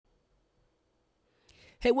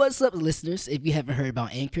Hey, what's up, listeners? If you haven't heard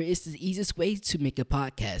about Anchor, it's the easiest way to make a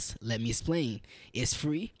podcast. Let me explain. It's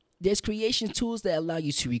free. There's creation tools that allow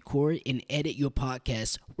you to record and edit your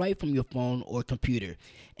podcast right from your phone or computer.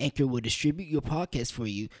 Anchor will distribute your podcast for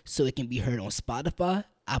you so it can be heard on Spotify,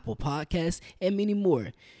 Apple Podcasts, and many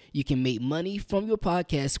more. You can make money from your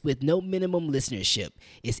podcast with no minimum listenership.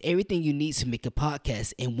 It's everything you need to make a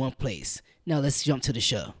podcast in one place. Now let's jump to the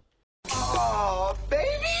show. Oh, baby!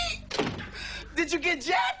 Did you get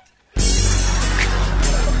jacked?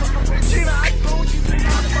 Gina, I told you to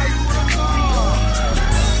not fight with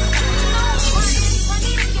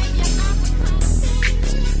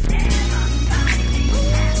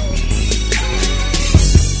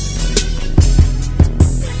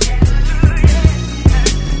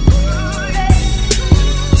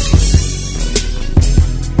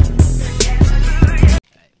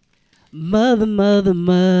a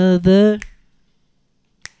Mother,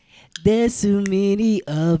 there's so many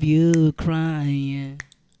of you crying.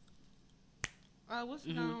 What's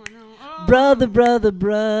going on? Oh. Brother,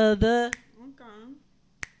 Okay.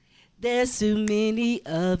 there's so many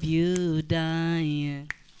of you dying.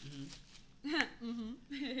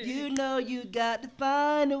 You know you got to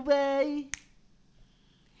find a way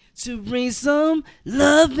to bring some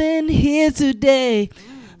love in here today.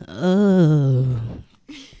 Oh.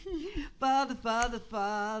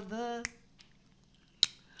 Father,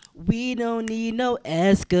 we don't need no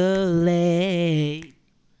Escalade.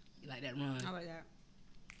 You like that run? I like that.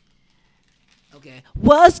 Okay.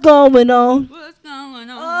 What's going on? What's going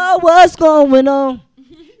on? Oh, what's going on?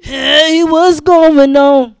 Hey, what's going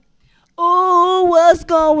on? Oh, what's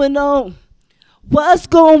going on? What's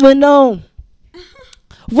going on?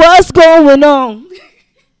 What's going on?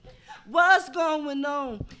 What's going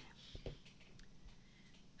on?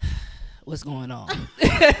 What's going on?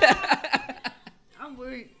 I'm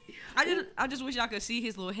worried. I just wish I could see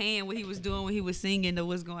his little hand, what he was doing when he was singing the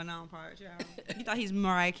 "What's Going On" part. Y'all. You thought he's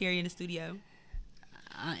Mariah Carey in the studio,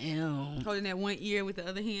 I am. holding that one ear with the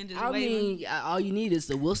other hand, just I waving. mean, all you need is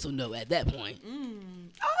a whistle note at that point.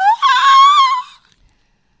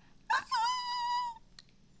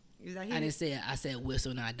 Is that I his? didn't say it. I said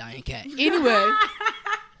whistle, not dying cat. Anyway.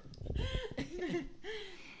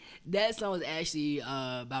 That song was actually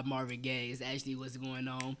by Marvin Gaye. It's actually what's going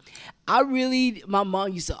on. My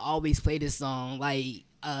mom used to always play this song like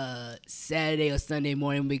Saturday or Sunday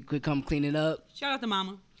morning. We could come clean it up. Shout out to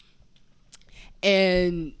Mama.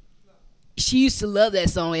 And she used to love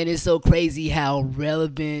that song. And it's so crazy how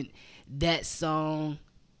relevant that song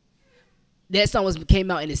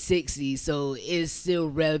came out in the 60s. So it's still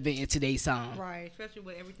relevant in today's song. Right, especially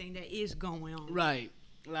with everything that is going on. Right.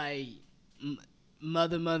 Like...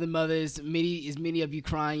 Mother, is many of you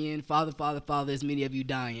crying. Father, is many of you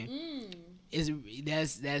dying.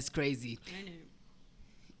 That's crazy. I know.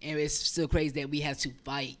 And it's still crazy that we have to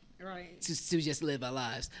fight Right. to just live our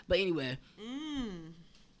lives. But anyway,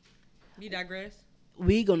 You digress.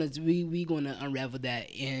 we gonna unravel that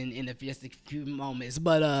in just a few moments.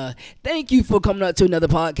 But thank you for coming up to another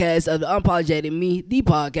podcast of the Unapologetic Me, the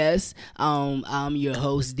podcast. I'm your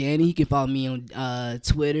host, Danny. You can follow me on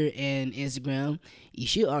Twitter and Instagram. You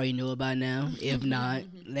should already know about now. If not,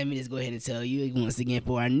 let me just go ahead and tell you once again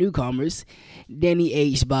for our newcomers, Danny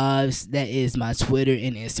H Vibes. That is my Twitter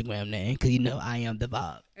and Instagram name, because you know I am the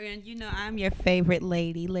vibe. And you know I'm your favorite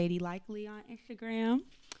lady, Lady Likely on Instagram.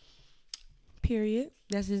 Period.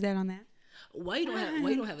 That's just that on that. Why you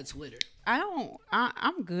don't have a Twitter?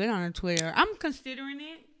 I'm good on a Twitter. I'm considering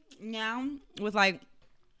it now with like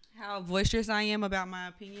how boisterous I am about my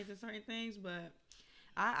opinions and certain things, but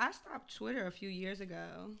I stopped Twitter a few years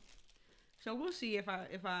ago. So we'll see if I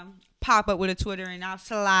pop up with a Twitter and I'll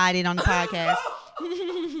slide it on the podcast.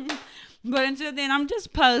 But until then, I'm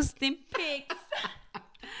just posting pics.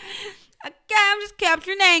 Okay, I'm just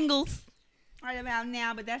capturing angles right about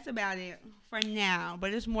now, but that's about it for now.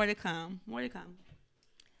 But there's more to come. More to come.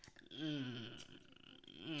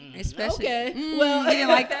 Especially. Okay. Well, You didn't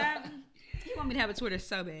like that? He want me to have a Twitter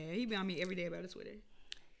so bad. He be on me every day about a Twitter.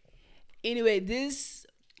 Anyway, this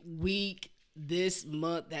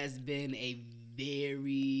month has been a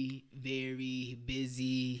very, very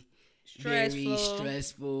busy, very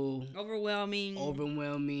stressful,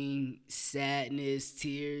 overwhelming, sadness,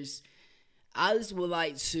 tears. I just would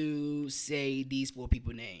like to say these 4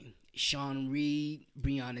 people name: Sean Reed,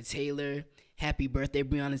 Breonna Taylor. Happy birthday,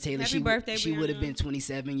 Breonna Taylor. Happy birthday, She would have Breonna. been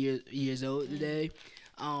 27 years old today.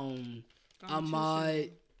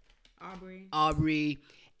 Ahmaud, Aubrey. Aubrey,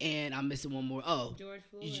 and I'm missing one more. Oh, George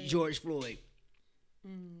Floyd. George Floyd.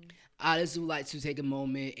 I just would like to take a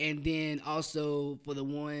moment, and then also for the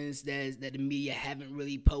ones that the media haven't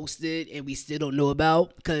really posted and we still don't know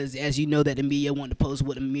about, because as you know that the media want to post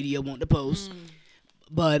what the media want to post.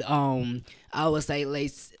 But I would say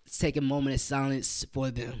let's take a moment of silence for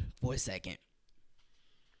them for a second.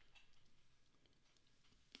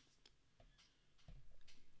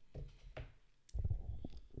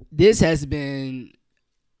 This has been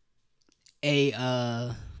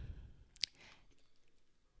a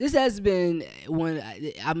this has been one.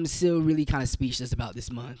 I'm still really kind of speechless about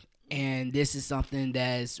this month, and this is something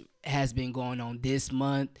that has been going on this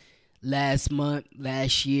month,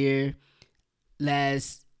 last year,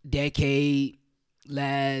 last decade,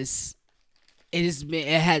 last. It's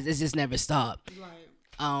just never stopped. Right.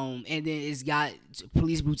 And then it's got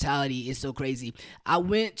police brutality. It's so crazy. I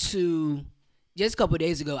went to just a couple of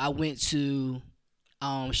days ago. I went to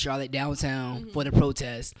Charlotte downtown for the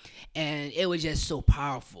protest, and it was just so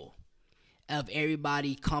powerful of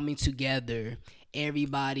everybody coming together,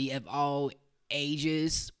 everybody of all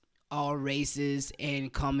ages, all races,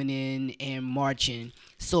 and coming in and marching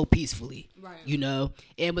so peacefully. Right. You know,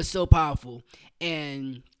 it was so powerful,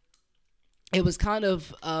 and it was kind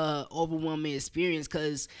of overwhelming experience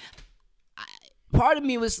because part of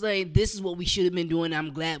me was like, this is what we should have been doing.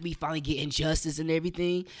 I'm glad we finally get injustice and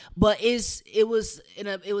everything. But it was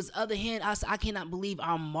other hand, I cannot believe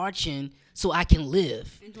I'm marching so I can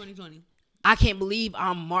live. In 2020. I can't believe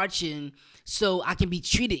I'm marching so I can be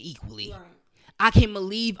treated equally. Right. I can't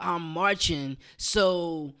believe I'm marching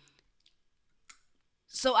so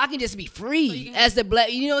I can just be free as the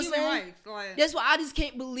black, you know what I'm saying? Rights, like, That's why I just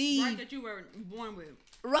can't believe. right that you were born with.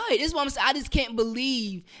 Right. This is what I'm saying. I just can't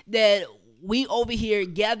believe that we over here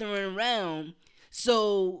gathering around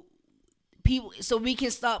so we can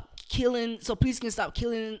stop killing, so police can stop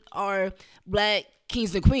killing our black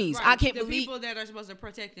kings and queens. Right. I can't the believe. people that are supposed to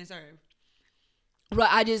protect and serve.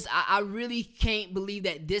 Right. I really can't believe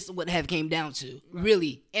that this would have came down to. Right.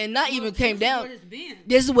 Really. And not even came down. This is what it's been.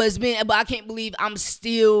 This is what it's been. But I can't believe I'm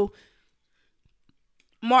still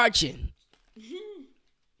marching.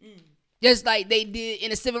 Just like they did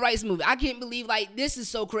in the civil rights movement. I can't believe, like, this is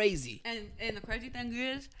so crazy. And the crazy thing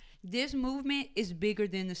is, this movement is bigger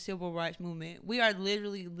than the civil rights movement. We are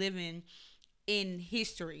literally living in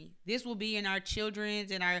history. This will be in our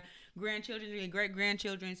children's and our grandchildren's and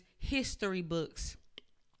great-grandchildren's history books.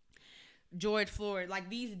 George Floyd, like,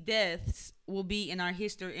 these deaths will be in our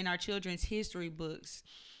history, in our children's history books.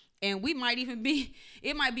 And we might even be,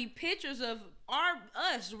 it might be pictures of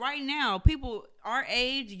us right now, people our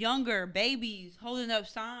age, younger, babies holding up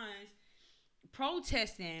signs,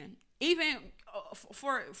 protesting, even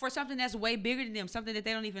for something that's way bigger than them, something that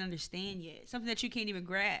they don't even understand yet, something that you can't even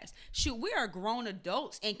grasp. Shoot, we are grown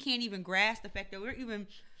adults and can't even grasp the fact that we're even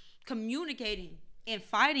communicating and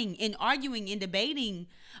fighting and arguing and debating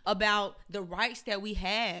about the rights that we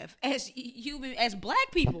have as human, as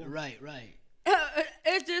black people. Right.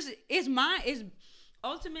 It's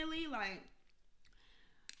ultimately, like,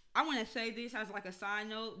 I want to say this as like a side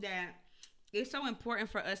note that it's so important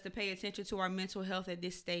for us to pay attention to our mental health at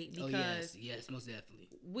this state because yes, most definitely.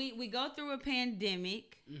 We go through a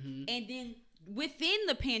pandemic and then within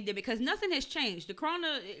the pandemic, because nothing has changed. The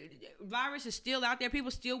coronavirus is still out there.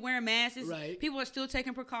 People still wearing masks. Right. People are still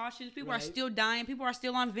taking precautions. People are Right. still dying. People are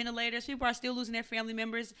still on ventilators. People are still losing their family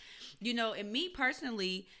members. You know, and me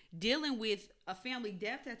personally, dealing with a family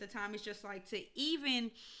death at the time, is just like to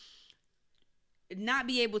even not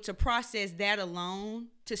be able to process that alone,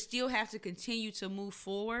 to still have to continue to move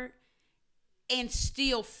forward and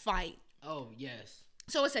still fight. Oh, yes.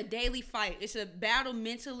 So it's a daily fight. It's a battle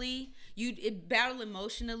mentally, battle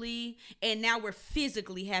emotionally, and now we're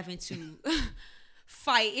physically having to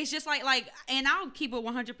fight. It's just like, and I'll keep it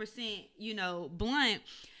 100%, blunt.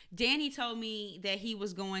 Danny told me that he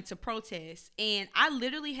was going to protest, and I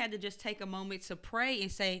literally had to just take a moment to pray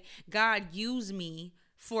and say, God, use me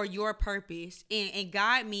for your purpose and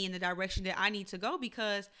guide me in the direction that I need to go,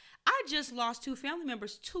 because I just lost 2 family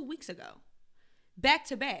members 2 weeks ago, back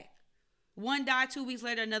to back. One died, 2 weeks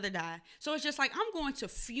later, another died. So it's just like I'm going to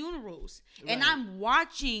funerals and I'm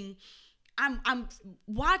watching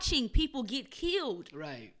people get killed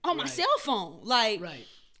on my cell phone. Like,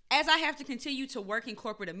 as I have to continue to work in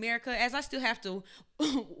corporate America, as I still have to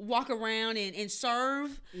walk around and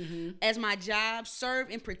serve as my job, serve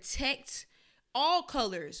and protect all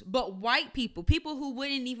colors, but white people who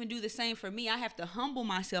wouldn't even do the same for me, I have to humble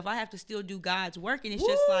myself. I have to still do God's work. And it's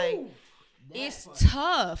just like, it's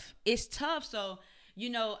tough. It's tough. So,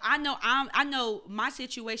 I know my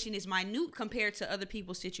situation is minute compared to other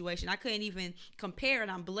people's situation. I couldn't even compare, and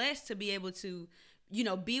I'm blessed to be able to,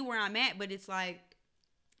 be where I'm at. But it's like,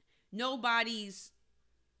 nobody's,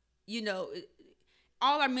 you know,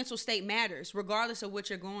 all our mental state matters regardless of what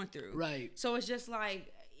you're going through. Right. So it's just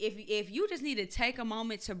like, if you just need to take a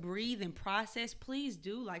moment to breathe and process, please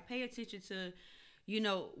do. Like, pay attention to, you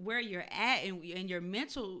know, where you're at and your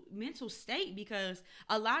mental state, because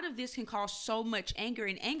a lot of this can cause so much anger,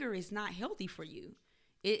 and anger is not healthy for you.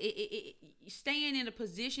 Staying in a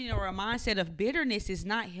position or a mindset of bitterness is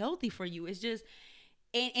not healthy for you. It's just,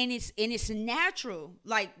 and it's natural.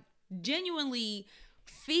 Like, genuinely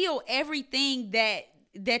feel everything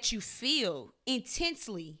that you feel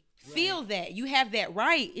intensely. Right. Feel that you have that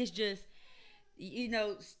right. It's just, you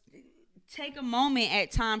know, take a moment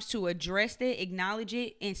at times to address it, acknowledge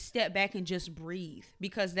it, and step back and just breathe,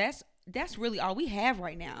 because that's really all we have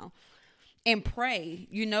right now. And pray,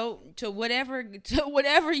 you know, to whatever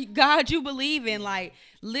God you believe in. Like,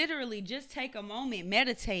 literally just take a moment,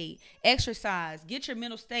 meditate, exercise, get your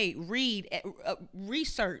mental state, read,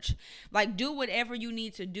 research, like, do whatever you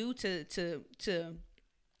need to do to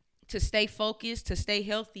stay focused, to stay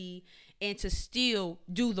healthy, and to still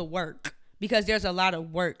do the work, because there's a lot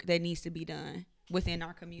of work that needs to be done within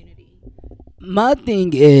our community. My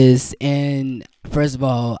thing is, and first of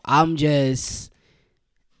all, I'm just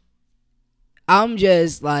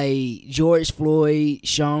like George Floyd,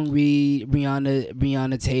 Sean Reed,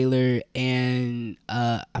 Breonna Taylor, and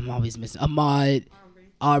I'm always missing Ahmaud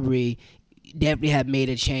Arbery. Definitely have made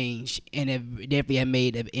a change, and definitely have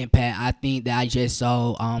made an impact. I think that I just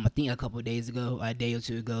saw, I think a couple of days ago, a day or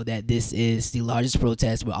two ago, that this is the largest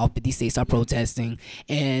protest where all 50 states are protesting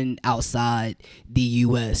and outside the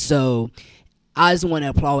U.S. So I just want to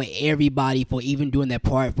applaud everybody for even doing their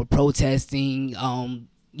part for protesting.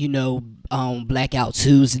 Blackout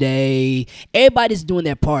Tuesday. Everybody's doing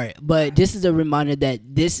their part, but this is a reminder that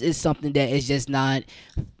this is something that is just not.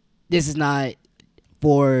 This is not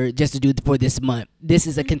for just to do for this month. This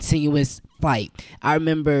is a continuous fight. I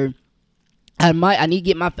remember. I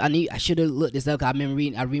should have looked this up. I remember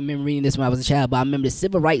reading this when I was a child. But I remember the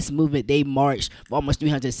civil rights movement. They marched for almost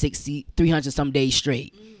 300 some days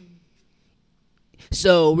straight.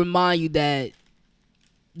 So remind you that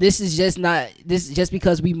this is just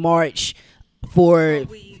because we march for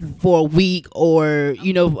a week or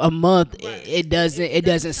a month. Right. It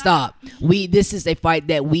doesn't stop. This is a fight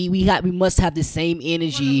that we must have the same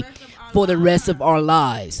energy for the rest of our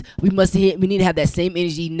lives. We need to have that same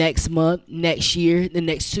energy next month, next year, the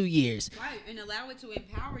next 2 years. Right, and allow it to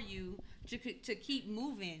empower you to keep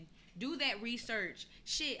moving. Do that research.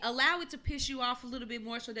 Allow it to piss you off a little bit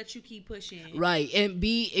more so that you keep pushing. Right, and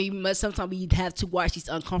sometimes we have to watch these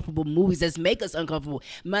uncomfortable movies that make us uncomfortable.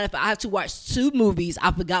 Matter of fact, I have to watch 2 movies.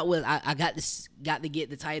 I forgot what I got to get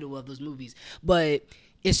the title of those movies, but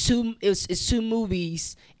it's two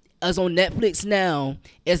movies. It's on Netflix now.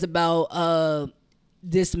 It's about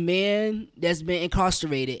this man that's been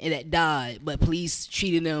incarcerated and that died, but police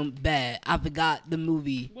treated him bad. I forgot the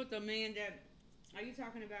movie. What, the man that? Are you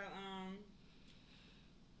talking about?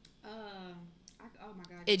 Oh my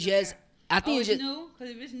God! It just. I think it's new.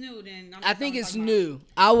 Because if it's new, then I think it's new.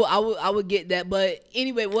 I would get that. But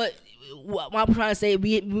anyway, what I'm trying to say,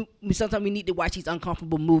 we sometimes we need to watch these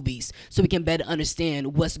uncomfortable movies so we can better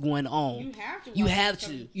understand what's going on. You have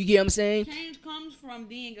to. You get what I'm saying? Change comes from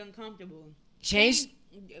being uncomfortable. Change.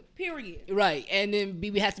 Period. Right, and then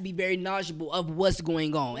we have to be very knowledgeable of what's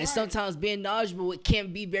going on, and sometimes being knowledgeable, it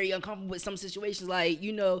can be very uncomfortable with some situations. Like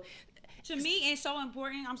to me, it's so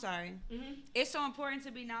important. I'm sorry. Mm-hmm. It's so important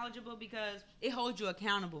to be knowledgeable because it holds you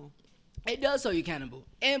accountable. It does hold you accountable,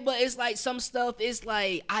 but it's like some stuff. It's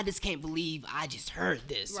like I just can't believe I just heard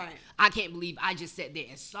this. Right. I can't believe I just sat there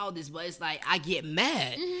and saw this. But it's like I get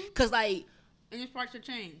mad because and it sparks a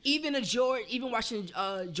change. Even watching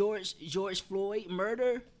George Floyd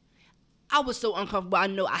murder, I was so uncomfortable. I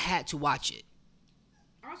know I had to watch it.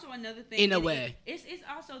 Also, another thing, in a way, it's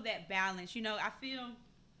also that balance. I feel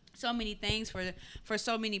so many things for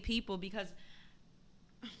so many people, because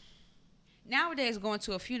nowadays going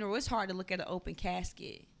to a funeral, it's hard to look at an open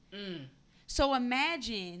casket. So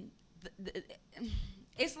imagine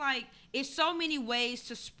it's like it's so many ways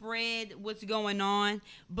to spread what's going on,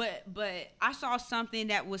 but I saw something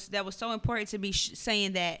that was so important to me,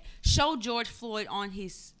 saying that show George Floyd on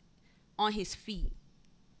his feet,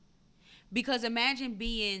 because imagine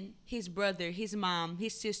being his brother, his mom,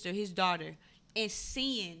 his sister, his daughter, and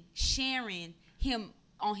sharing him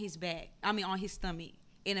on his back. I mean, on his stomach.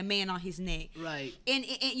 And a man on his neck. Right. And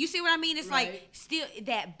you see what I mean? It's like still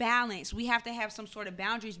that balance. We have to have some sort of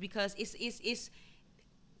boundaries, because it's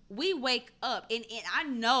we wake up and I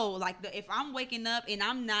know, like, if I'm waking up and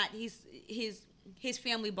I'm not his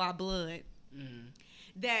family by blood,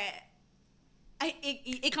 that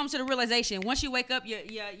it comes to the realization. Once you wake up,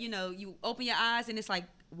 you open your eyes and it's like,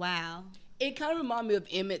 wow. It kind of reminds me of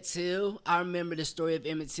Emmett Till. I remember the story of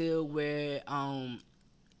Emmett Till where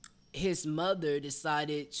his mother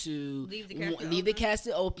decided to leave the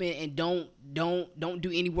casket open and don't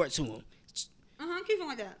do any work to him. Keep it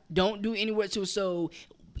like that. Don't do any work to him.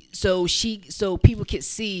 So people could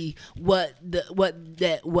see what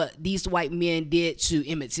these white men did to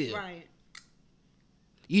Emmett Till. Right.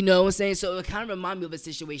 You know what I'm saying? So it kind of reminds me of a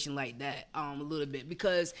situation like that a little bit,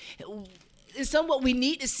 because it's somewhat we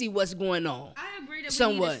need to see what's going on. I agree that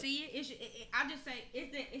somewhat. We need to see it. I just say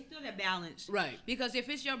it's still that balance, right? Because if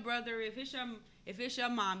it's your brother, if it's your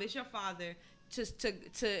mom, it's your father, to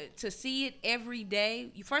see it every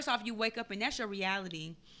day. First off, you wake up and that's your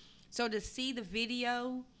reality. So to see the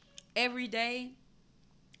video every day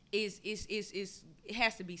is it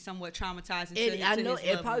has to be somewhat traumatizing. I know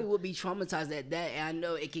it probably would be traumatized at that, and I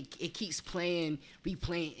know it keeps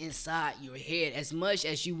replaying inside your head as much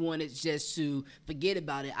as you wanted just to forget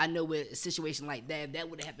about it. I know with a situation like that, if that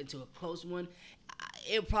would have happened to a close one,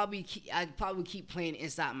 I'd probably keep playing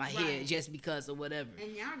inside my head just because of whatever.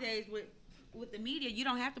 And nowadays with the media, you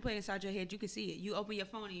don't have to play it inside your head. You can see it. You open your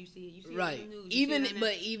phone and you see it. You see right. it in the news.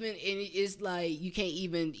 Even it's like you can't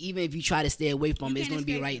even if you try to stay away from it, it's going to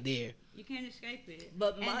be right there. You can't escape it.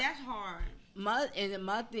 And that's hard.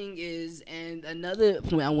 My thing is, and another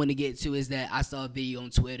point I want to get to is that I saw a video on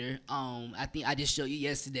Twitter. I think I just showed you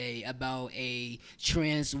yesterday about a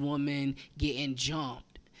trans woman getting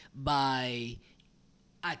jumped by,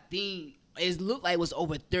 I think it looked like it was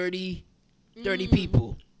over 30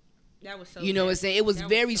 people. That was so You know sad. what I'm saying? It was that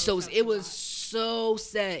very was it was so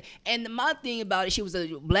sad. And my thing about it, she was a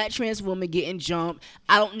black trans woman getting jumped.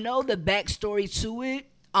 I don't know the backstory to it.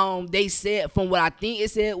 They said, from what I think it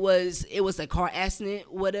said, it was a car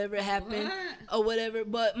accident, whatever happened or whatever.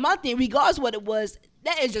 But my thing, regardless of what it was,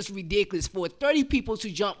 that is just ridiculous for 30 people to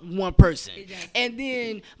jump one person. Exactly. And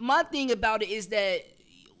then my thing about it is that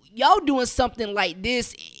y'all doing something like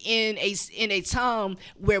this in a time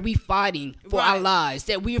where we fighting for our lives,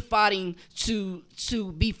 that we're fighting to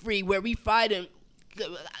be free, where we fighting.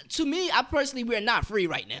 To me, I personally, we're not free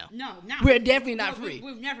right now. No, we're definitely not free.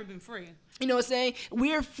 We've never been free. You know what I'm saying?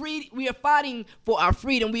 We're free. We are fighting for our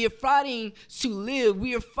freedom. We are fighting to live.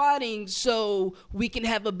 We are fighting so we can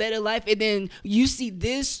have a better life. And then you see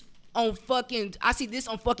this on fucking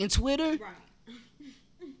Twitter. Right.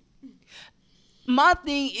 My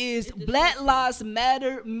thing is, Black Lives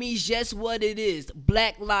Matter means just what it is.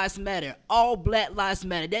 Black Lives Matter. All Black Lives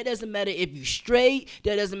Matter. That doesn't matter if you're straight.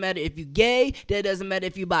 That doesn't matter if you're gay. That doesn't matter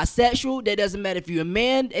if you're bisexual. That doesn't matter if you're a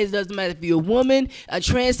man. It doesn't matter if you're a woman, a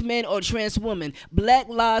trans man, or a trans woman. Black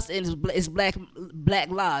lives is black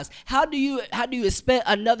lives. How do you expect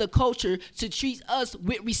another culture to treat us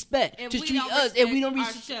with respect? If we don't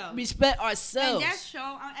respect ourselves? And that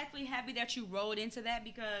show, I'm actually happy that you rolled into that,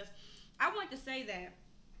 because I want to say that,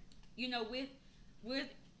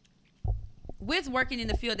 with working in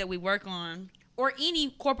the field that we work on, or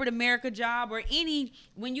any corporate America job, or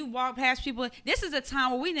when you walk past people, this is a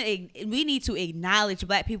time where we need to acknowledge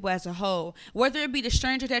black people as a whole, whether it be the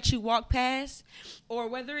stranger that you walk past, or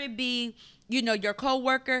whether it be, your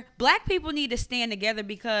coworker. Black people need to stand together,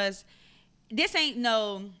 because this ain't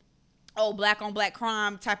no black on black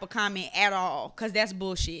crime type of comment at all, because that's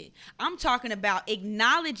bullshit. I'm talking about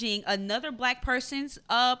acknowledging another black person's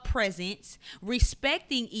presence,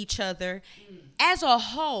 respecting each other as a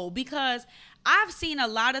whole, because I've seen a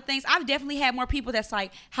lot of things. I've definitely had more people that's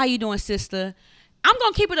like, how you doing, sister? I'm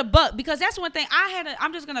gonna keep it a buck, because that's one thing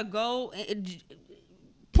I'm just gonna go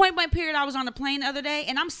point blank period. I was on the plane the other day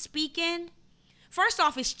and I'm speaking. First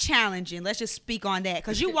off, it's challenging. Let's just speak on that.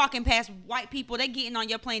 Because you walking past white people, they getting on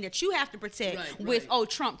your plane that you have to protect with,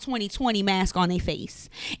 Trump 2020 mask on their face.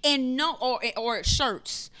 And or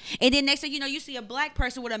shirts. And then next thing you know, you see a black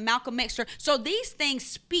person with a Malcolm X shirt. So these things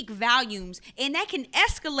speak volumes. And that can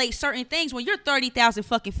escalate certain things when you're 30,000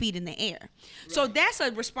 fucking feet in the air. Right. So that's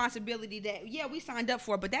a responsibility that, we signed up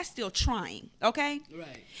for, but that's still trying. Okay?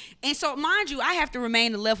 Right. And so, mind you, I have to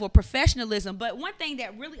remain a level of professionalism. But one thing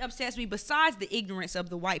that really upsets me, besides the ignorance of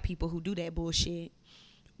the white people who do that bullshit,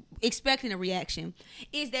 expecting a reaction,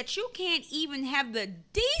 is that you can't even have the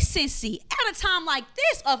decency at a time like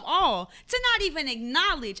this of all to not even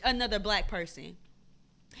acknowledge another black person.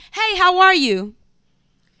 Hey, how are you?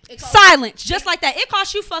 Silence, just like that. It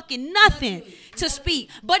costs you fucking nothing to speak.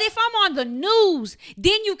 But if I'm on the news,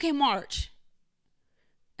 then you can march.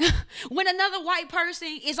 When another white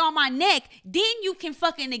person is on my neck, then you can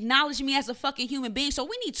fucking acknowledge me as a fucking human being. So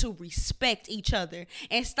we need to respect each other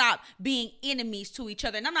and stop being enemies to each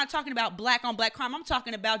other. And I'm not talking about black on black crime. I'm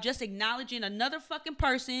talking about just acknowledging another fucking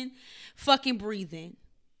person fucking breathing.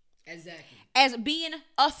 Exactly. As being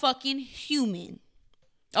a fucking human.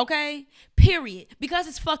 Okay? Period. Because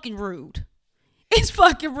it's fucking rude. It's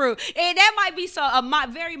fucking rude. And that might be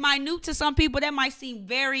very minute to some people. That might seem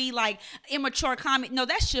very like immature comment. No,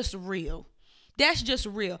 that's just real. That's just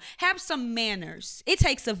real. Have some manners. It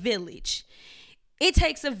takes a village. It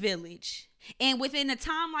takes a village. And within a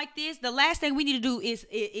time like this, the last thing we need to do is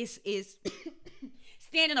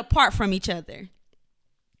standing apart from each other.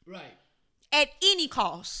 Right. At any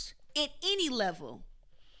cost. At any level.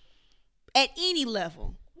 At any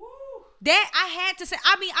level. That I had to say.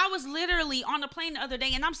 I mean, I was literally on the plane the other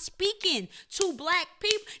day and I'm speaking to black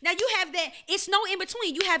people. Now you have that, it's no in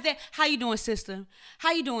between. You have that, how you doing, sister?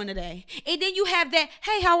 How you doing today? And then you have that,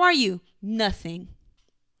 hey, how are you? Nothing.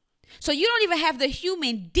 So you don't even have the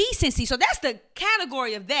human decency. So that's the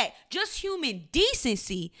category of that. Just human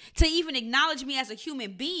decency to even acknowledge me as a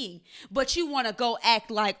human being. But you want to go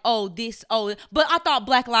act like, but I thought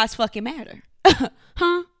Black Lives fucking matter. Huh?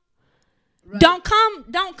 Right. Don't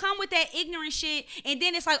come with that ignorant shit. And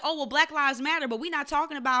then it's like, oh, well, Black Lives Matter, but we're not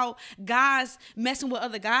talking about guys messing with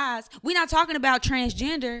other guys. We're not talking about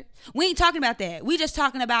transgender. We ain't talking about that. We just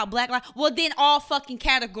talking about Black lives. Well, then all fucking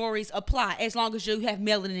categories apply as long as you have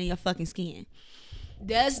melanin in your fucking skin.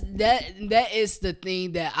 That is the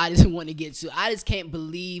thing that I just want to get to. I just can't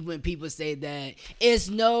believe when people say that it's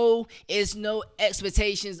no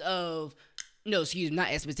expectations of not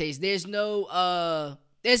expectations. There's no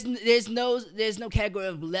There's no category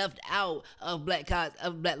of left out of Black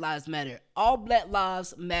Lives Matter. All Black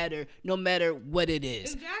Lives matter, no matter what it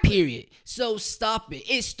is. Exactly. Period. So stop it.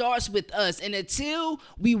 It starts with us, and until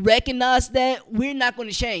we recognize that, we're not going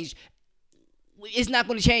to change. It's not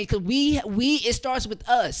going to change because it starts with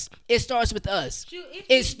us. It starts with us.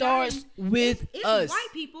 It starts with us. It's white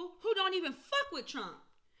people who don't even fuck with Trump.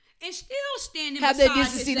 And still standing have beside that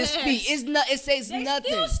decency to speak. It says they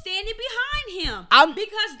nothing. Still standing behind him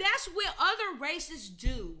because that's what other races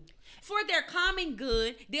do for their common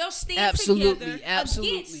good. They'll stand together against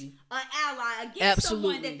an ally, against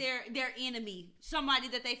someone that their enemy, somebody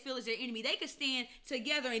that they feel is their enemy. They could stand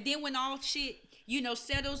together, and then when all shit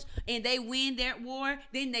settles and they win that war,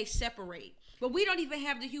 then they separate. But we don't even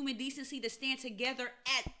have the human decency to stand together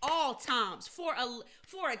at all times for a time.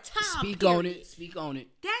 Speak on it.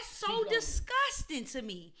 That's so disgusting to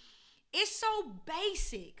me. It's so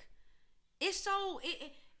basic. It's so.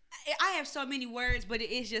 I have so many words, but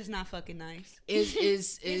it's just not fucking nice.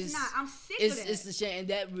 It's not. I'm sick of that. It's a shame, and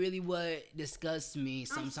that really what disgusts me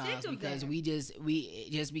sometimes because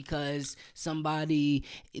because somebody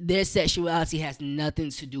their sexuality has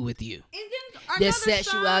nothing to do with you. And then their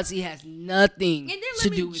sexuality has nothing to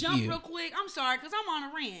do with you. And then let me jump real quick. I'm sorry because I'm on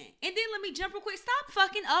a rant. And then let me jump real quick. Stop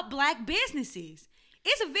fucking up black businesses.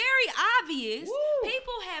 It's very obvious. Woo.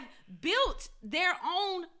 People have built their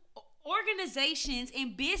own organizations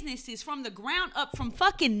and businesses from the ground up from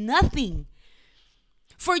fucking nothing.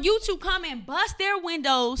 For you to come and bust their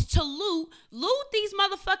windows to loot these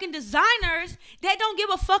motherfucking designers that don't give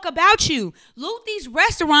a fuck about you. Loot these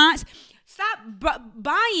restaurants. Stop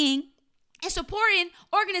buying and supporting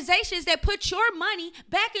organizations that put your money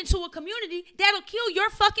back into a community that'll kill your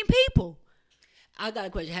fucking people. I got a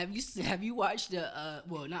question. Have you watched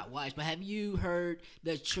have you heard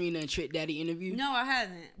the Trina and Trick Daddy interview? No, I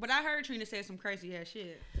haven't. But I heard Trina say some crazy ass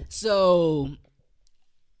shit. So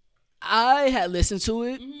I had listened to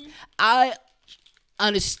it. Mm-hmm. I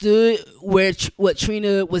understood what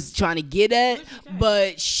Trina was trying to get at,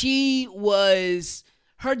 but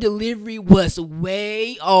her delivery was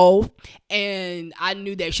way off, and I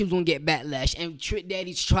knew that she was gonna get backlash. And Trick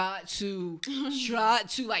Daddy tried to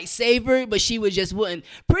like save her, but she wouldn't.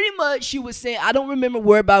 Pretty much, she was saying, I don't remember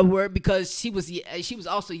word by word because she was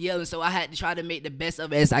also yelling, so I had to try to make the best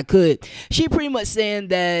of it as I could. She pretty much saying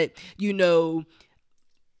that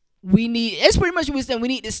we need to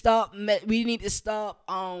stop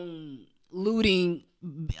looting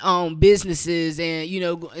businesses and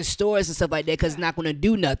stores and stuff like that because it's not going to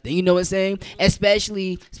do nothing. You know what I'm saying?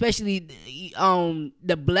 Especially the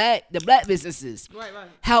black businesses. Right.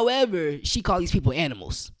 However, she called these people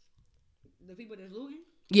animals. The people that's looting?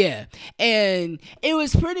 Yeah, and it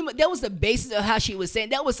was pretty much, that was the basis of how she was saying.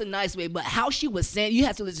 That was a nice way, but how she was saying, you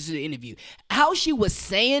have to listen to the interview. How she was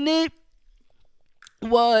saying it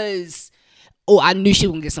was, I knew she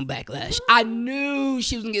was going to get some backlash. I knew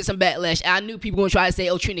people were going to try to say,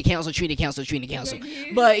 Trina Council.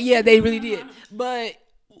 But yeah, they really did. But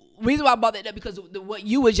reason why I brought that up because what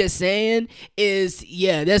you were just saying is,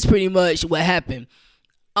 yeah, that's pretty much what happened.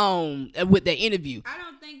 With that interview. I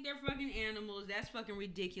don't think they're fucking animals. That's fucking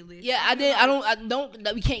ridiculous. Yeah, I did. I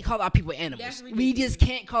don't. We can't call our people animals. We just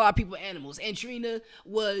can't call our people animals. And Trina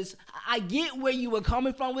was. I get where you were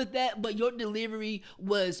coming from with that, but your delivery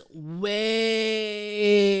was way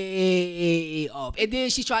off. And then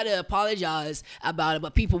she tried to apologize about it,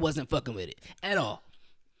 but people wasn't fucking with it at all.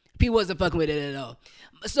 People wasn't fucking with it at all.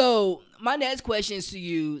 So my next question is to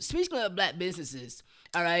you. Speaking of black businesses,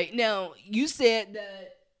 all right. Now you said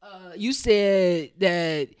that.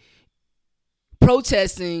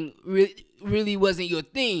 Protesting really wasn't your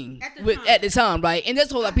thing at the time, right? And there's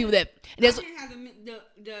a whole lot of people that. I didn't have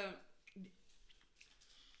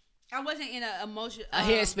I wasn't in a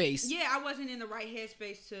headspace. Yeah, I wasn't in the right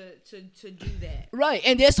headspace to do that. Right,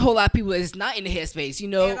 and there's a whole lot of people that's not in the headspace, you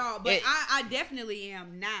know. At all, but I definitely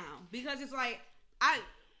am now because it's like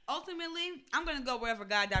ultimately I'm gonna go wherever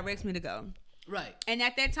God directs me to go. Right, and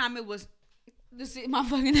at that time it was. To sit my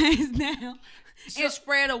fucking ass down and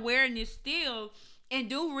spread awareness still and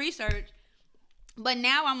do research. But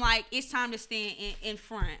now I'm like, it's time to stand in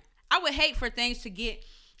front. I would hate for things to get.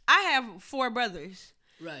 I have 4 brothers.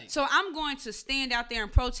 Right. So I'm going to stand out there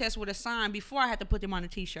and protest with a sign before I have to put them on a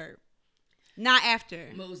t-shirt. Not after.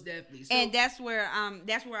 Most definitely. So, and that's where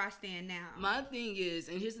I stand now. My thing is,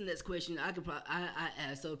 and here's the next question I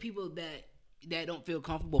ask. So people that don't feel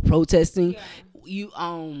comfortable protesting,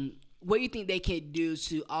 what do you think they can do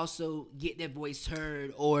to also get their voice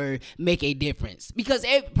heard or make a difference? Because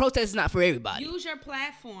protest is not for everybody. Use your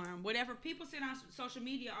platform. Whatever people sit on social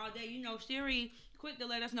media all day, Siri quick to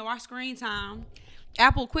let us know our screen time.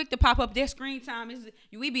 Apple quick to pop up their screen time.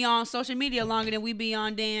 We be on social media longer than we be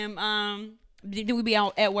on than we be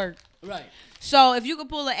out at work. Right. So if you could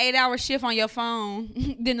pull an 8-hour shift on your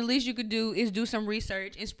phone, then the least you could do is do some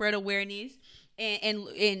research and spread awareness.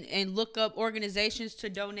 And look up organizations to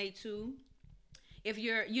donate to. If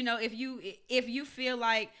you feel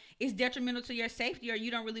like it's detrimental to your safety or you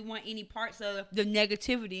don't really want any parts of the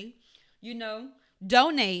negativity,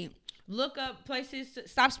 donate. Look up places.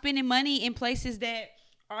 Stop spending money in places that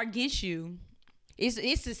are against you.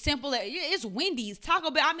 It's as simple as it's Wendy's, Taco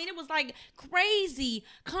Bell. I mean, it was like crazy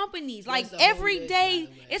companies. Like every day,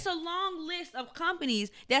 it's a long list of companies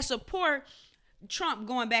that support Trump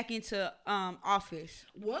going back into office.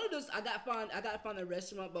 One of those I got found a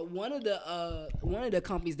restaurant, but one of the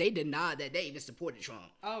companies they denied that they even supported Trump.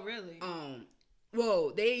 Oh really?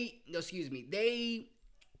 Well, excuse me.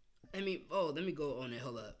 Let me go on it.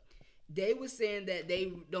 Hold up. They were saying that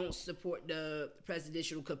they don't support the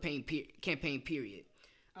presidential campaign period.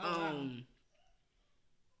 Wow.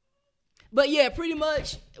 But yeah, pretty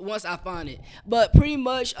much once I find it. But pretty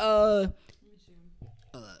much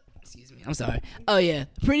excuse me. I'm sorry. Oh yeah,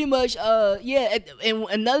 pretty much. Yeah, and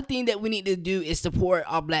another thing that we need to do is support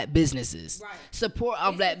our black businesses. Right. Support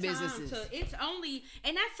our black businesses. It's only,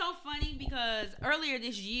 and that's so funny because earlier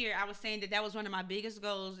this year I was saying that was one of my biggest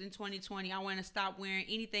goals in 2020. I want to stop wearing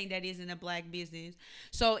anything that isn't a black business.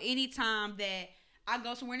 So anytime that I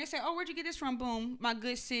go somewhere and they say, "Oh, where'd you get this from?" Boom, my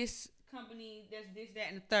good sis company that's this, that,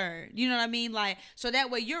 and the third. You know what I mean? Like, so that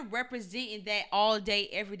way you're representing that all day,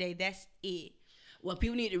 every day. That's it. What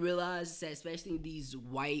people need to realize is that, especially these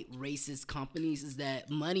white racist companies, is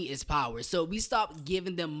that money is power. So we stop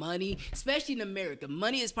giving them money, especially in America.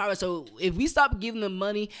 Money is power. So if we stop giving them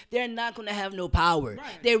money, they're not going to have no power. Right.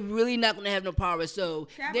 They're really not going to have no power. So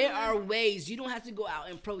there are ways. You don't have to go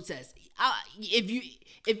out and protest. If you're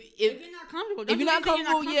not comfortable,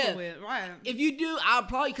 yeah. Right. If you do, I'll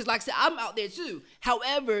probably, because like I said, I'm out there too.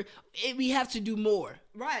 However, we have to do more.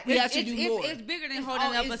 Right. We have to do more. It's bigger than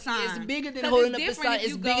holding up a sign. It's bigger than holding up a sign.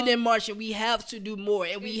 It's bigger than marching. We have to do more,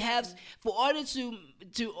 and we have, for order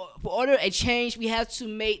a change, we have to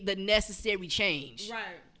make the necessary change. Right.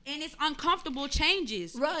 And it's uncomfortable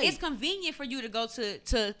changes. Right. It's convenient for you to go to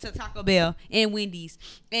Taco Bell and Wendy's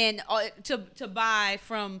and to buy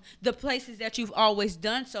from the places that you've always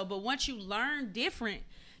done so. But once you learn different,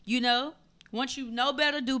 once you know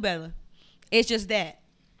better, do better. It's just that.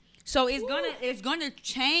 So it's gonna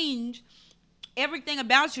change everything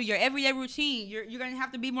about you, your everyday routine. You're gonna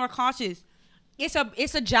have to be more cautious. It's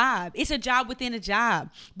a job. It's a job within a job.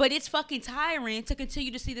 But it's fucking tiring to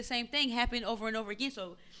continue to see the same thing happen over and over again.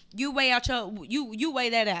 So you weigh out you weigh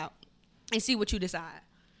that out and see what you decide.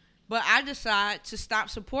 But I decide to stop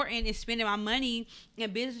supporting and spending my money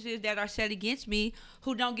in businesses that are set against me,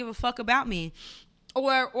 who don't give a fuck about me.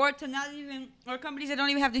 Or companies that don't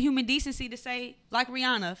even have the human decency to say, like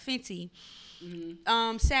Rihanna, Fenty,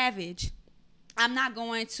 Savage, I'm not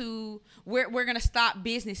going to. We're gonna stop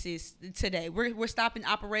businesses today. We're stopping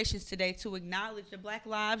operations today to acknowledge the Black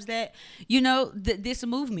lives that this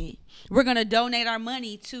movement. We're gonna donate our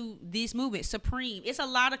money to this movement. Supreme. It's a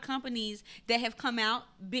lot of companies that have come out,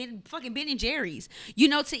 Ben and Jerry's.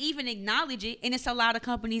 To even acknowledge it, and it's a lot of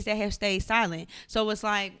companies that have stayed silent. So it's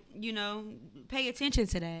like pay attention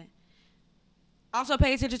to that. Also,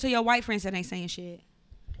 pay attention to your white friends that ain't saying shit.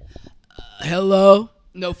 Hello.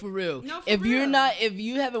 No, for real. No, for if real. if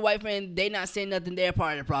you have a white friend, they not saying nothing, they're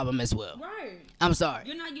part of the problem as well. Right. I'm sorry.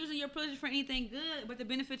 You're not using your privilege for anything good, but to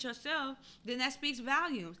benefit yourself, then that speaks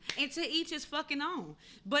volumes. And to each his fucking own.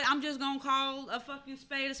 But I'm just gonna call a fucking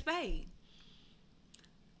spade a spade.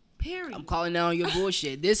 Period. I'm calling out on your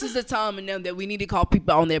bullshit. This is the time in them that we need to call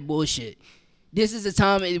people on their bullshit. This is the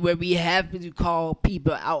time where we have to call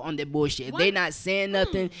people out on their bullshit. If they not saying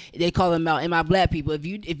nothing, they call them out. And my black people, if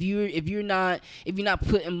you're not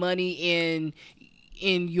putting money in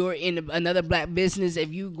another black business,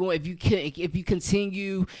 if you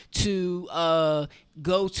continue to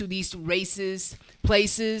go to these racist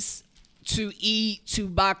places to eat, to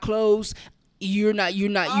buy clothes, you're part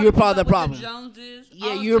of the problem. The Joneses,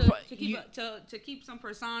 Yeah, to keep some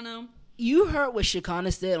persona. You heard what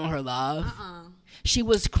Shakana said on her live. She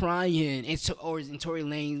was crying in Tory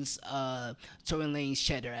Lane's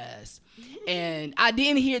cheddar ass, and I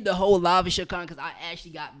didn't hear the whole live of Shakana because I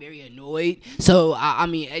actually got very annoyed. So I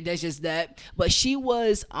mean that's just that. But she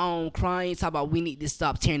was crying, talking about we need to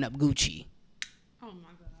stop tearing up Gucci. Oh my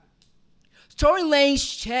god. Tory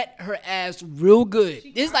Lanez chat her ass real good.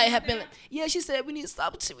 This like happened. Yeah, she said we need to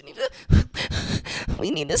stop.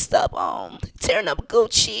 We need to stop tearing up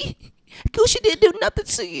Gucci. Gucci didn't do nothing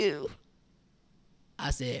to you. I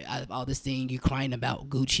said, out of all this thing you crying about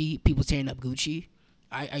Gucci, people tearing up Gucci,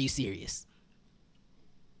 are you serious?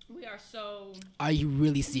 We are so. Are you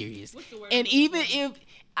really serious? What's the word? And even if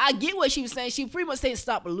I get what she was saying, she pretty much saying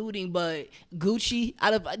stop looting, but Gucci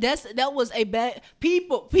that was a bad people.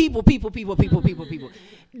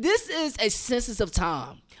 This is a census of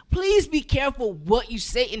time. Please be careful what you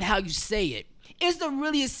say and how you say it. It's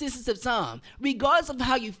really a sensitive time. Regardless of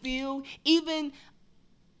how you feel, even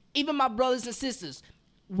my brothers and sisters,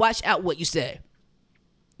 watch out what you say.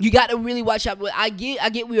 You got to really watch out. I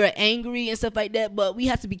get we are angry and stuff like that, but we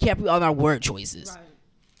have to be careful on our word choices. Right.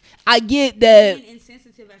 I get that. Being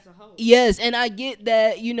insensitive as a whole. Yes, and I get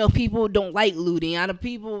that, people don't like looting.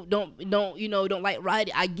 People don't like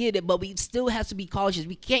rioting. I get it, but we still have to be cautious.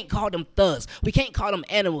 We can't call them thugs. We can't call them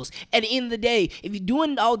animals. At the end of the day, if you're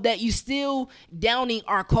doing all that, you still downing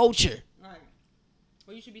our culture. Right.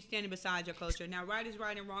 Well, you should be standing beside your culture. Now, right is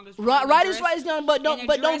right and wrong is wrong. Right is right is wrong, but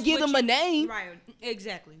don't give them a name. Right.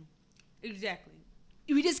 Exactly.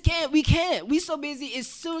 We just can't. We can't. We so busy. As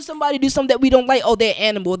soon as somebody do something that we don't like, they're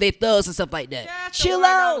animal, they're thugs and stuff like that. That's Chill the word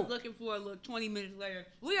out. I was looking for. Look, 20 minutes later,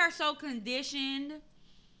 we are so conditioned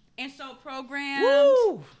and so programmed.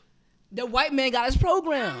 Woo! The white man got us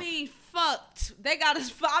programmed. I mean, fucked. They got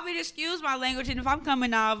us. I mean, excuse my language, and if I'm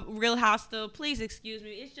coming off real hostile, please excuse me.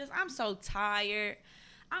 It's just I'm so tired.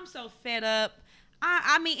 I'm so fed up.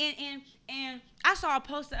 I mean, and I saw a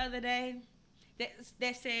post the other day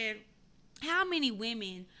that said, how many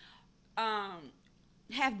women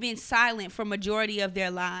have been silent for majority of their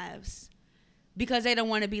lives because they don't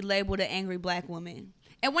want to be labeled an angry black woman?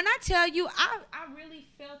 And when I tell you, I really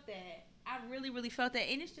felt that. I really, really felt that.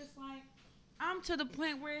 And it's just like, I'm to the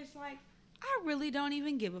point where it's like, I really don't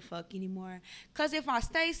even give a fuck anymore. Because if I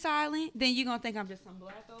stay silent, then you're going to think I'm just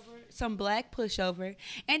some black pushover.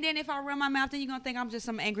 And then if I run my mouth, then you're going to think I'm just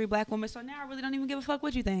some angry black woman. So now I really don't even give a fuck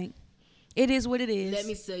what you think. It is what it is. Let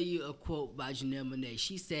me tell you a quote by Janelle Monáe.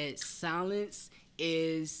 She said, silence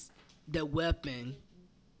is the weapon.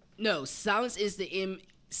 No, silence is the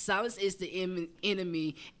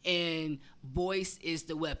enemy, and voice is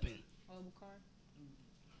the weapon.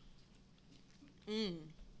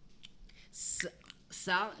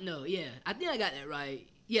 I think I got that right.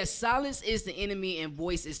 Yeah, silence is the enemy, and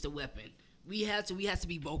voice is the weapon. We have to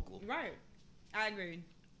be vocal. Right. I agree.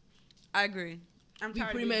 I'm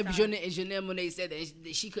tired pretty much Janelle Monáe said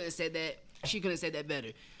that she couldn't have said that. She couldn't have said that better.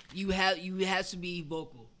 You have to be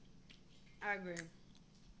vocal. I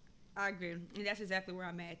agree, and that's exactly where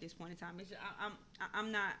I'm at this point in time. It's just,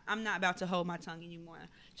 I'm not about to hold my tongue anymore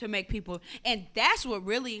to make people, and that's what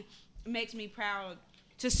really makes me proud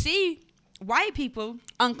to see white people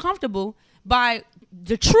uncomfortable by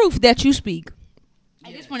the truth that you speak.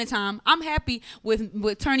 At this point in time, I'm happy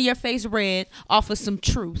with turning your face red off of some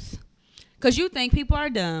truth. Because you think people are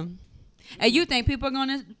dumb. And you think people are going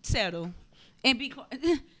to settle. And be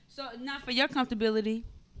so not for your comfortability.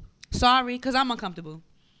 Sorry, because I'm uncomfortable.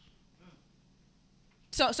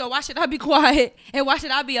 So why should I be quiet and why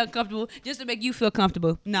should I be uncomfortable just to make you feel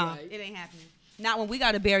comfortable? No, Right. it ain't happening. Not when we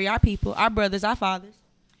gotta bury our people, our brothers, our fathers.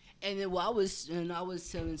 And then I was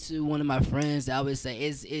telling to one of my friends, I was saying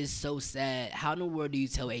it's so sad. How in the world do you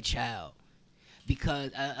tell a child?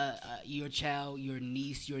 Because your child, your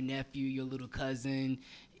niece, your nephew, your little cousin,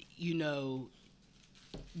 you know,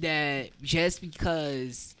 that just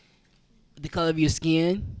because the color of your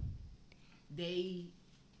skin,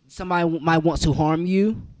 somebody might want to harm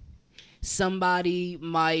you. Somebody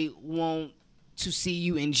might want to see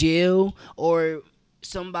you in jail, or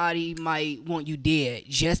somebody might want you dead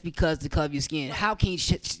just because the color of your skin. How can you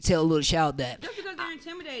tell a little child that? Just because they're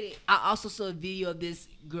intimidated. I also saw a video of this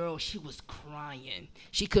girl. She was crying.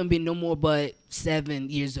 She couldn't be no more but 7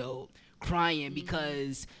 years old, crying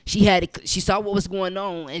because she saw what was going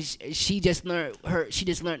on, and she just learned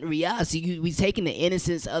the reality. We taking the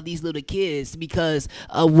innocence of these little kids because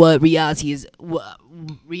of what reality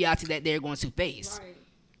that they're going to face. Right.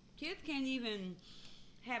 Kids can't even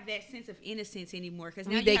have that sense of innocence anymore because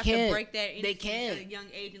now They you have can't. to break that They innocence can't. at a young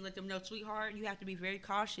age and let them know, sweetheart, you have to be very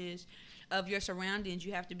cautious of your surroundings.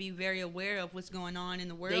 You have to be very aware of what's going on in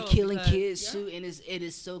the world. They killing because- kids Yeah. too, and it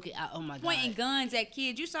is so. Oh my god. Pointing guns at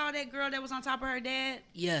kids. You saw that girl that was on top of her dad?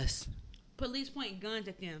 Yes. Police pointing guns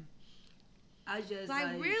at them. I just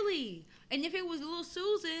Like, really? And if it was little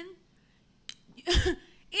Susan,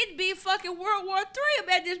 it'd be fucking World War III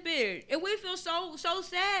about this bitch. And we feel so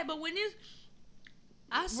sad, but when this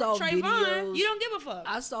I saw Trayvon, videos. you don't give a fuck.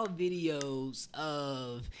 I saw videos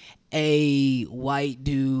of a white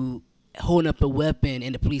dude holding up a weapon,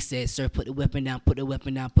 and the police said, "Sir, put the weapon down. Put the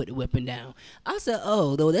weapon down. Put the weapon down." I said,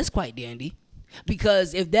 "Oh, though that's quite dandy,"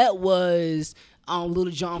 because if that was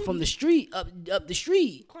Little John from the street up the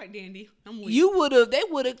street, Quite dandy. I'm weak. they would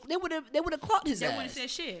have caught his They wouldn't ass. have said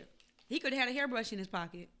shit. He could have had a hairbrush in his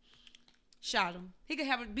pocket. Shot him. He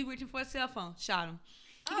could be reaching for a cell phone. Shot him.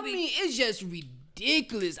 He I could be- mean, it's just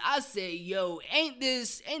ridiculous. I say, yo, ain't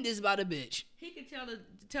this about a bitch? He could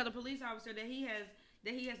tell the police officer that he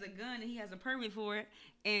has a gun and he has a permit for it,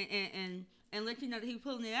 and let you know that he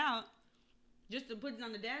pulling it out just to put it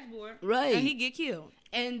on the dashboard, Right. And he get killed.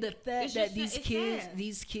 And the fact It's that just- it's sad.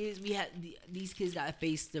 these kids gotta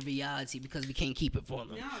face the reality because we can't keep it from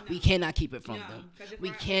them. No. We cannot keep it from No, them. 'cause if We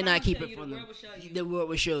I cannot don't keep tell it you, from the them. world will show you. The world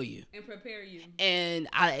will show you. And prepare you. And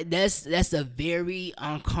that's a very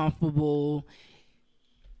uncomfortable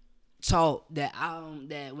talk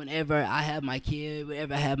that whenever I have my kid,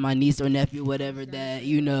 whenever I have my niece or nephew, whatever, that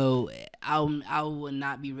I will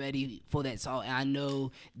not be ready for that talk. And I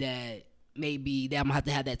know that maybe that I'm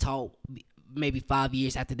gonna have that talk maybe 5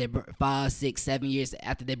 years after 5, 6, 7 years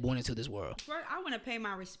after they're born into this world. First, I want to pay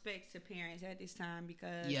my respects to parents at this time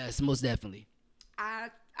because Yes, most definitely.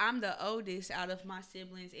 I'm the oldest out of my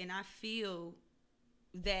siblings, and I feel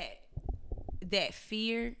that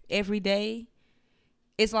fear every day.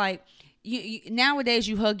 It's like you nowadays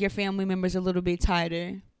you hug your family members a little bit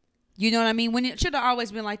tighter. You know what I mean? When it should have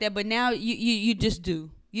always been like that, but now you just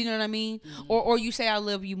do. You know what I mean? Mm-hmm. Or you say I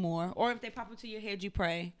love you more. Or if they pop into your head, you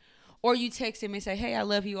pray. Or you text them and say, hey, I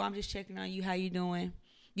love you. I'm just checking on you. How you doing?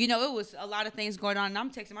 You know, it was a lot of things going on. And I'm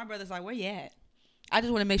texting my brothers like, where you at? I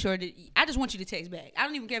just want to make sure that I just want you to text back. I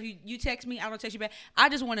don't even care if you text me. I don't text you back. I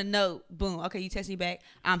just want to know, boom, okay, you text me back.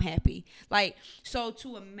 I'm happy. Like, so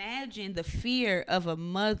to imagine the fear of a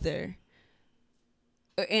mother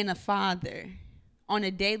and a father on a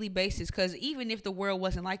daily basis, because even if the world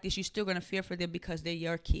wasn't like this, you're still going to fear for them because they're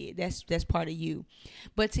your kid. That's part of you.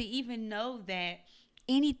 But to even know that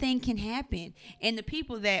anything can happen, and the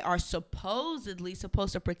people that are supposedly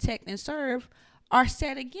supposed to protect and serve are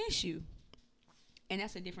set against you. And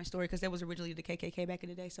that's a different story because that was originally the KKK back in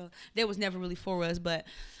the day. So that was never really for us. But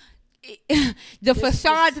the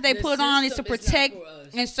facade that they the put on is to system is not protect for us.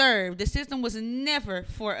 and serve. The system was never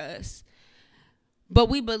for us. But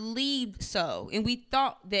we believed so. And we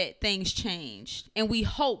thought that things changed. And we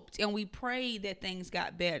hoped and we prayed that things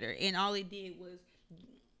got better. And all it did was,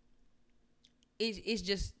 it's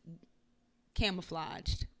just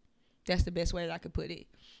camouflaged. That's the best way that I could put it.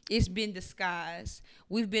 It's been disguised.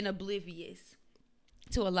 We've been oblivious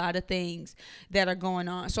to a lot of things that are going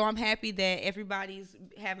on. So I'm happy that everybody's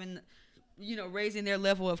having, raising their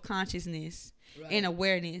level of consciousness and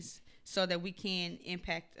awareness so that we can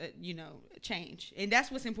impact, change. And that's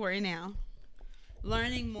what's important now.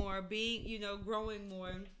 Learning more, being, growing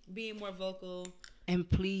more, being more vocal. And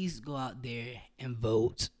please go out there and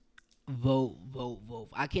vote. Vote, vote, vote.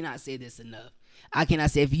 I cannot say this enough. I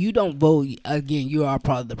cannot say if you don't vote, again, you are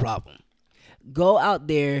part of the problem. Go out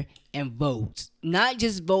there and vote. Not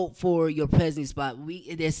just vote for your president spot.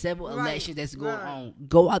 There's several elections that's going on.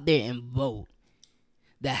 Go out there and vote.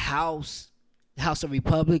 the House of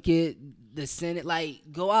Republican, the Senate. Like,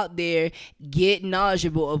 go out there, get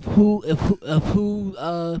knowledgeable of who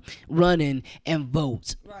running and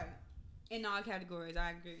vote. Right. In all categories,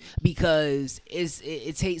 I agree. Because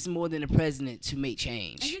it takes more than a president to make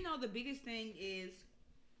And change. the biggest thing is,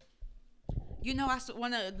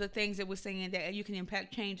 one of the things that we're saying that you can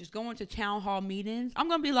impact change is going to town hall meetings. I'm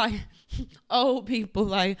gonna be like, old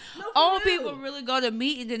people, old people really go to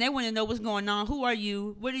meetings and they want to know what's going on. Who are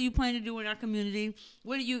you? What are you planning to do in our community?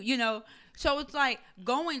 What do you know? So it's like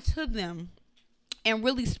going to them and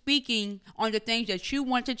really speaking on the things that you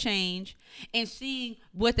want to change and seeing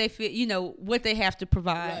what they feel, what they have to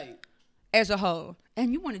provide as a whole.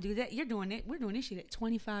 And you want to do that. You're doing it. We're doing this shit at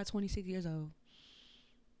 25, 26 years old.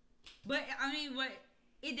 But,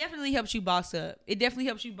 it definitely helps you boss up. It definitely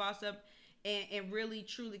helps you boss up and really,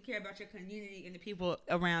 truly care about your community and the people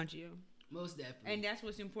around you. Most definitely. And that's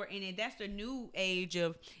what's important. And that's the new age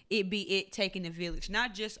of it taking the village.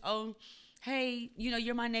 Not just, hey,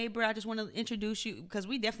 you're my neighbor. I just want to introduce you. Because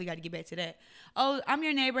we definitely got to get back to that. Oh, I'm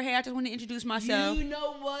your neighbor. Hey, I just want to introduce myself. You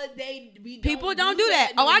know what? People don't do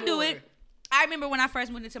that. No I more. do it. I remember when I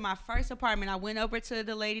first moved into my first apartment, I went over to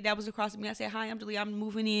the lady that was across from me. I said, hi, I'm Delia. I'm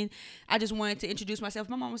moving in. I just wanted to introduce myself.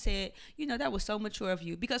 My mama said, that was so mature of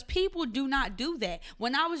you. Because people do not do that.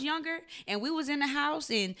 When I was younger and we was in the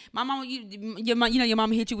house and my mama, your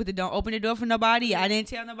mama hit you with the don't open the door for nobody. I didn't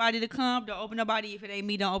tell nobody to come. Don't open nobody. If it ain't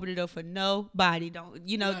me, don't open the door for nobody. Don't.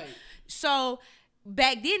 Right. So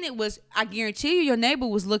back then it was, I guarantee you, your neighbor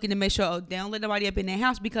was looking to make sure, they don't let nobody up in their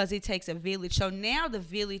house because it takes a village. So now the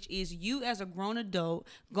village is you as a grown adult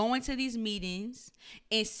going to these meetings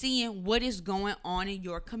and seeing what is going on in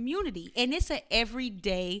your community. And it's a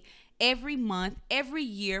everyday, every month, every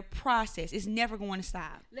year process. It's never going to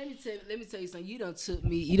stop. Let me tell you something. You done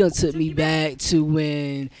took me back to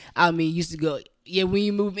when used to go. Yeah, when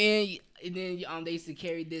you move in, and then they used to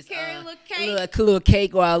carry this a little cake. a little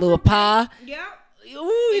cake or a little pie. Yep.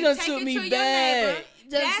 Ooh, you done Take took it me to your back.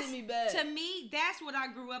 neighbor. Took me back. To me, that's what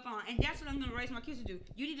I grew up on, and that's what I'm gonna raise my kids to do.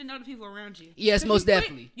 You need to know the people around you. Yes, 'Cause most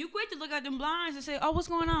definitely. You quit to look at them blinds and say, "Oh, what's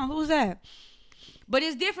going on? Who's that?" But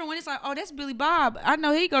it's different when it's like, "Oh, that's Billy Bob. I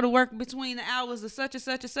know he go to work between the hours of such and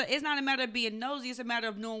such and such." It's not a matter of being nosy; it's a matter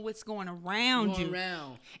of knowing what's going around you.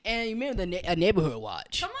 And you remember a neighborhood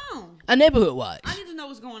watch? Come on. A neighborhood watch. I need to know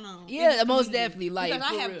what's going on. Yeah, in the most community. definitely. Like, because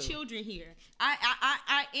I for have real. children here.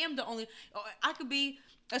 I am the only. I could be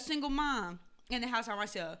a single mom in the house by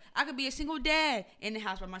myself. I could be a single dad in the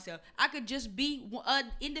house by myself. I could just be an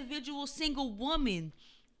individual single woman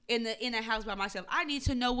in the house by myself. I need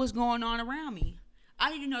to know what's going on around me.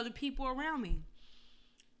 I need to know the people around me.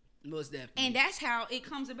 Most definitely. And that's how it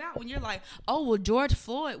comes about when you're like, oh, well, George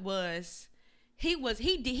Floyd he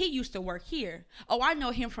used to work here. Oh, I know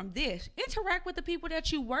him from this. Interact with the people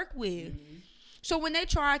that you work with. Mm-hmm. So when they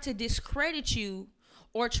try to discredit you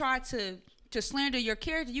or try to slander your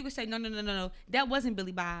character, you can say, no, that wasn't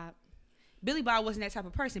Billy Bob. Billy Bob wasn't that type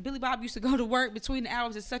of person. Billy Bob used to go to work between the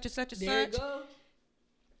hours of such and such and There such.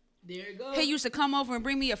 There you go. He used to come over and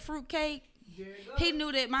bring me a fruit cake. There you go. He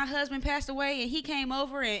knew that my husband passed away, and he came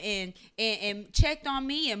over and checked on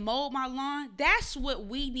me and mowed my lawn. That's what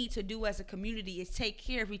we need to do as a community, is take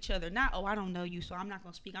care of each other. Not, oh, I don't know you, so I'm not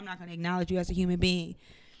going to speak. I'm not going to acknowledge you as a human being.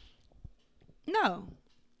 No.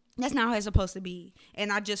 That's not how it's supposed to be.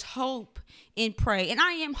 And I just hope and pray, and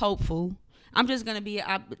I am hopeful. I'm just going to be,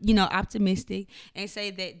 optimistic and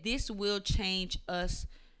say that this will change us,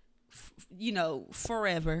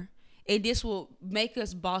 forever. And this will make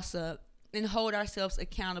us boss up and hold ourselves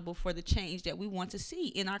accountable for the change that we want to see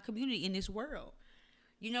in our community, in this world.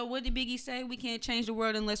 You know, what did Biggie say? We can't change the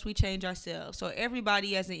world unless we change ourselves. So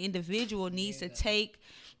everybody as an individual needs to take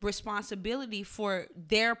responsibility for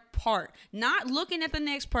their part. Not looking at the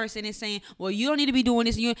next person and saying, well, you don't need to be doing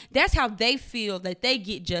this. That's how they feel that they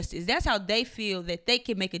get justice. That's how they feel that they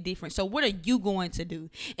can make a difference. So what are you going to do?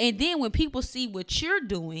 And then when people see what you're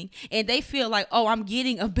doing and they feel like, oh, I'm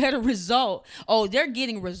getting a better result. Oh, they're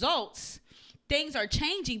getting results. Things are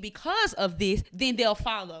changing because of this, then they'll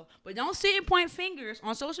follow. But don't sit and point fingers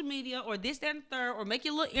on social media or this, that, and third, or make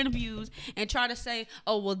your little interviews and try to say,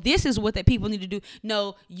 oh, well, this is what that people need to do.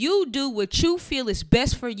 No, you do what you feel is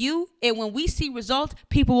best for you, and when we see results,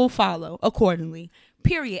 people will follow accordingly.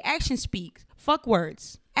 Period. Action speaks. Fuck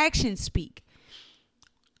words. Actions speak.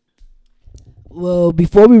 Well,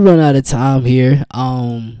 before we run out of time here,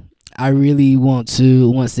 I really want to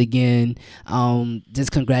once again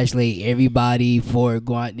just congratulate everybody for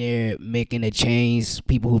going out there making a change.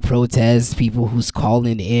 People who protest, people who's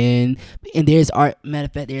calling in, and matter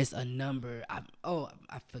of fact, there's a number. I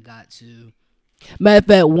forgot to Matter of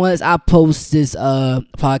fact, once I post this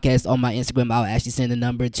podcast on my Instagram, I'll actually send a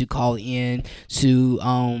number to call in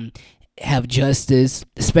to have justice,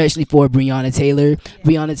 especially for Breonna Taylor. Yeah.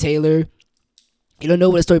 Breonna Taylor. You don't know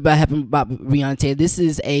what the story about happened about Breonna Taylor. This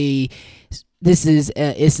is an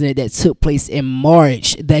incident that took place in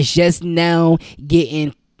March that's just now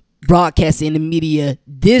getting broadcast in the media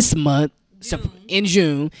this month. So in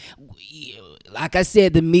June. Like I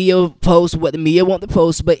said, the media post what the media want to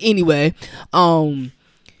post. But anyway,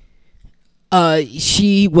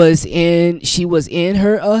 she was in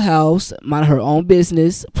her house, minding her own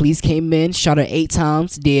business. Police came in, shot her 8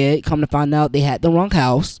 times, dead. Come to find out, they had the wrong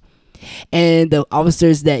house, and the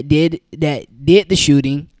officers that did the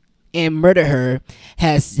shooting and murdered her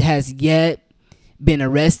has yet been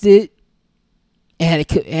arrested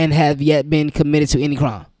and have yet been committed to any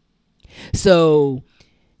crime. So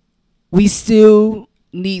we still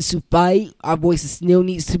need to fight. Our voices still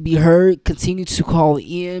needs to be heard. Continue to call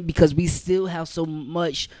in because we still have so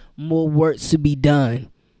much more work to be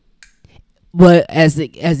done. But as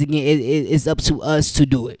again, it's up to us to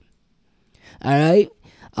do it. All right.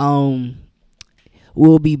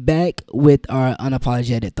 We'll be back with our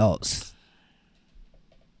unapologetic thoughts.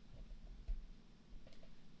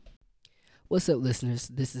 What's up, listeners?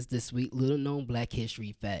 This is This Week Little Known Black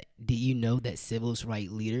History Fact. Did you know that civil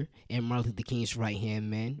rights leader and Martin Luther King's right-hand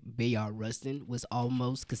man, Bayard Rustin, was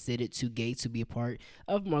almost considered too gay to be a part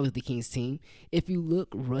of Martin Luther King's team? If you look,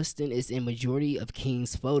 Rustin is in majority of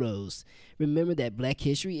King's photos. Remember that Black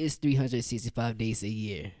History is 365 days a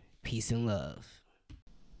year. Peace and love.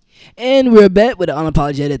 And we're back with the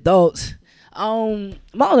unapologetic thoughts. My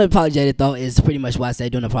unapologetic thought is pretty much what I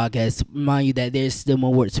said during the podcast. Remind you that there's still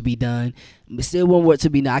more work to be done. Still more work to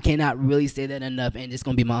be done. I cannot really say that enough, and it's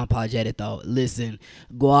gonna be my unapologetic thought. Listen,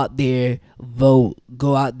 go out there, vote.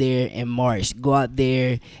 Go out there and march. Go out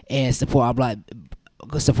there and support our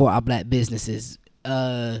black businesses.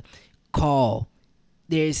 Call.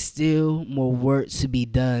 There's still more work to be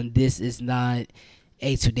done. This is not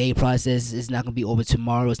a today process. It's not gonna be over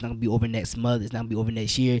tomorrow. It's not gonna be over next month. It's not gonna be over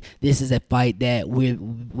next year. This is a fight that we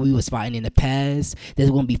was fighting in the past. That's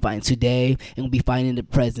gonna be fighting today, and we'll be fighting in the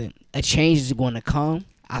present. A change is going to come.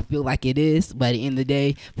 I feel like it is, but at the end of the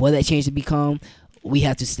day, for that change to become, we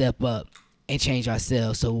have to step up and change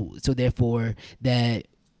ourselves. So therefore, that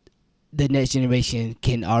the next generation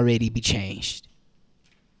can already be changed.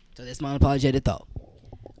 So that's my unapologetic thought.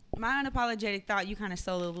 My unapologetic thought, you kind of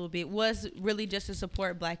stole a little bit, was really just to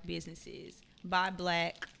support black businesses. Buy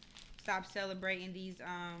black. Stop celebrating these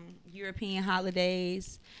European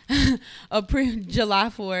holidays. July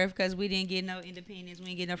 4th, because we didn't get no independence. We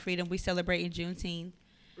didn't get no freedom. We celebrate in Juneteenth.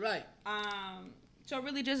 Right. So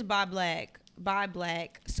really just buy black. Buy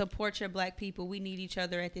black. Support your black people. We need each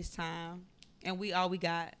other at this time. And we all we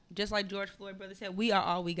got. Just like George Floyd brother said, we are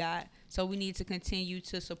all we got. So we need to continue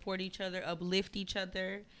to support each other, uplift each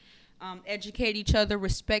other, educate each other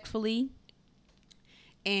respectfully,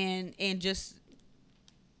 and just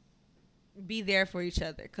be there for each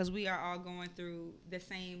other, because we are all going through the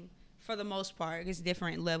same, for the most part. It's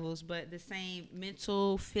different levels, but the same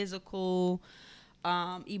mental, physical,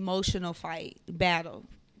 emotional battle.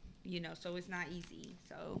 So it's not easy.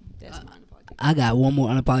 So that's my unapologetic. I got one more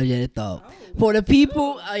unapologetic thought. For the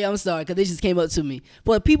people, I'm sorry, because this just came up to me.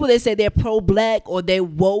 For the people that say they're pro-black or they're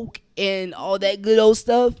woke and all that good old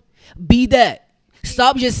stuff, be that.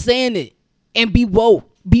 Stop just saying it and be woke.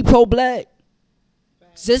 Be pro-black.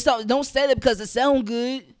 Just don't say that because it sounds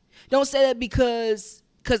good. Don't say that because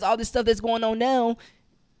all this stuff that's going on now.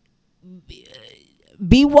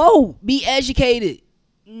 Be woke. Be educated.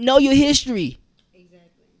 Know your history.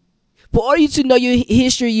 For you to know your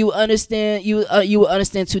history, you understand. You will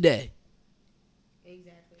understand today.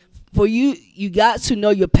 Exactly. For you got to know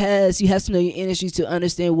your past. You have to know your industry to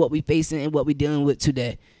understand what we're facing and what we're dealing with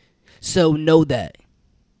today. So know that.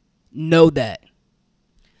 Know that.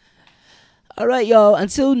 All right, y'all.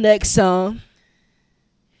 Until next time.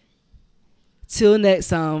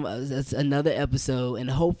 That's another episode, and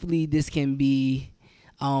hopefully this can be.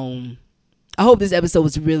 I hope this episode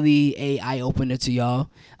was really a eye-opener to y'all,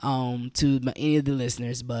 to any of the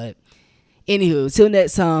listeners. But anywho, till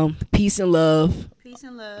next time, peace and love. Peace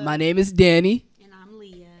and love. My name is Danny. And I'm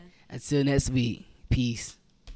Leah. Until next week, peace.